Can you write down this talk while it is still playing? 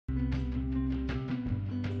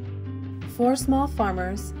Four small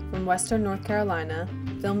farmers from western North Carolina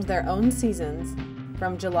filmed their own seasons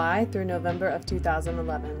from July through November of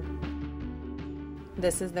 2011.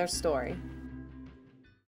 This is their story.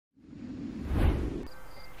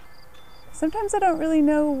 Sometimes I don't really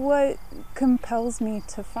know what compels me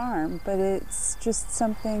to farm, but it's just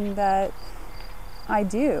something that I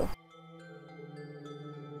do.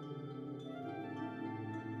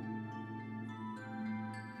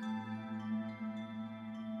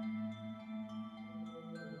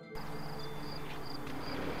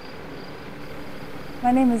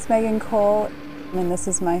 My name is Meghan Cole, and this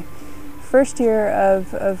is my first year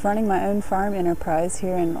of running my own farm enterprise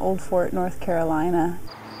here in Old Fort, North Carolina.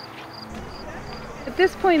 At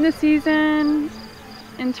this point in the season,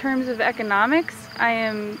 in terms of economics, I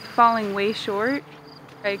am falling way short.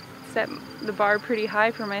 I set the bar pretty high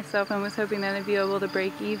for myself and was hoping that I'd be able to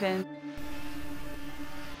break even.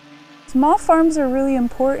 Small farms are really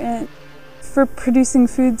important for producing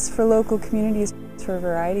foods for local communities for a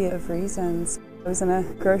variety of reasons. I was in a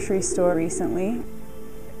grocery store recently.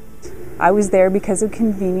 I was there because of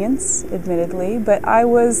convenience, admittedly, but I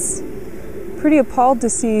was pretty appalled to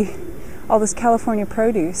see all this California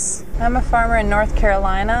produce. I'm a farmer in North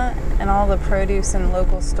Carolina, and all the produce in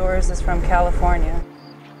local stores is from California.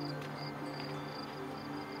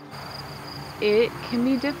 It can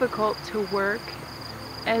be difficult to work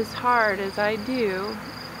as hard as I do,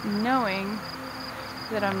 knowing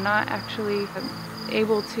that I'm not actually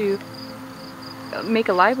able to make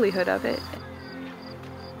a livelihood of it.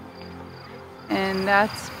 And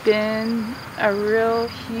that's been a real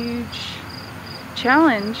huge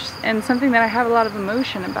challenge and something that I have a lot of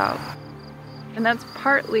emotion about. And that's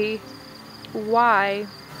partly why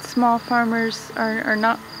small farmers are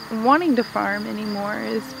not wanting to farm anymore,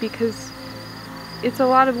 is because it's a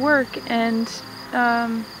lot of work, and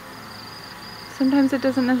sometimes it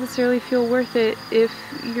doesn't necessarily feel worth it if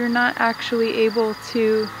you're not actually able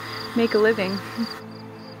to make a living.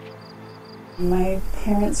 My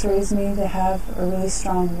parents raised me to have a really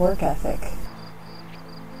strong work ethic.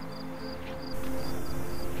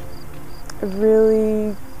 I've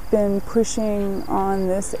really been pushing on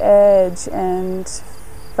this edge and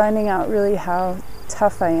finding out really how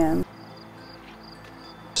tough I am.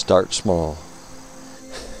 Start small.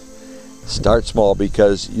 Start small,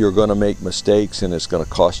 because you're going to make mistakes and it's going to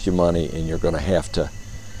cost you money, and you're going to have to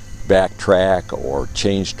backtrack or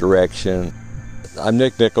change direction. I'm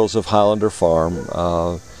Nick Nichols of Highlander Farm.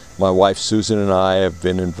 My wife Susan and I have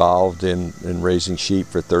been involved in raising sheep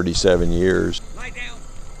for 37 years. Lie down.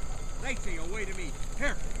 Lacey, away to me.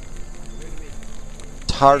 Here.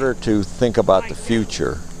 It's harder to think about the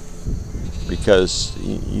future because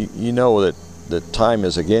you know that the time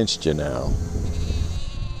is against you now.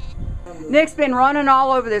 Nick's been running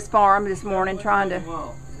all over this farm this morning trying to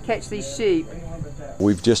catch these sheep.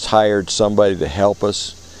 We've just hired somebody to help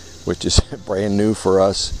us, which is brand new for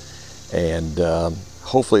us, and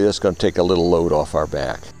hopefully that's going to take a little load off our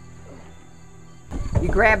back. You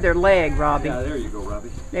grab their leg, Robbie. Yeah, there you go, Robbie.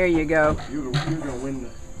 There you go. You're going to win the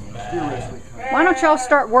steer wrestling. Why don't y'all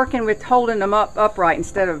start working with holding them upright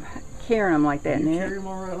instead of carrying them like that, Nick? Carry them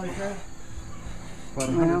all right like that? About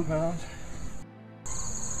 100 pounds?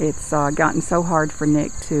 It's gotten so hard for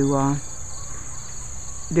Nick to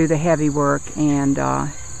do the heavy work, and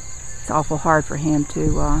it's awful hard for him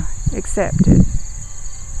to accept it.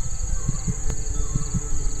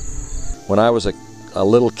 When I was a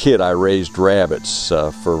little kid, I raised rabbits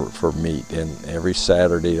for meat, and every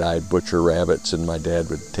Saturday I'd butcher rabbits, and my dad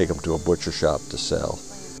would take them to a butcher shop to sell.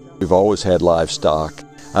 We've always had livestock.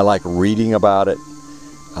 I like reading about it.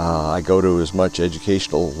 I go to as much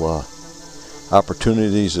educational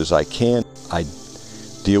opportunities as I can. I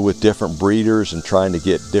deal with different breeders and trying to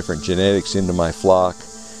get different genetics into my flock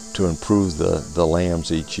to improve the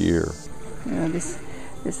lambs each year. You know,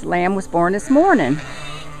 this lamb was born this morning.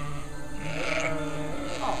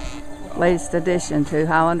 Latest addition to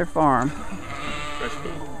Highlander Farm.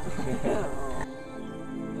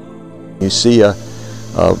 You see a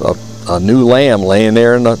new lamb laying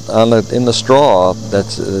there in the straw.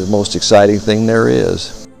 That's the most exciting thing there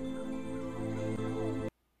is.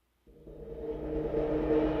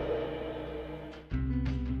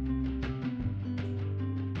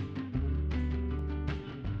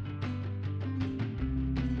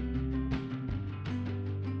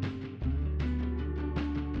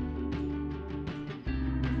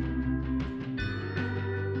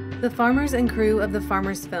 The farmers and crew of the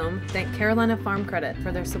Farmers Film thank Carolina Farm Credit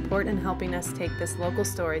for their support in helping us take this local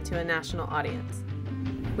story to a national audience.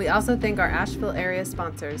 We also thank our Asheville area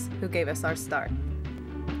sponsors who gave us our start.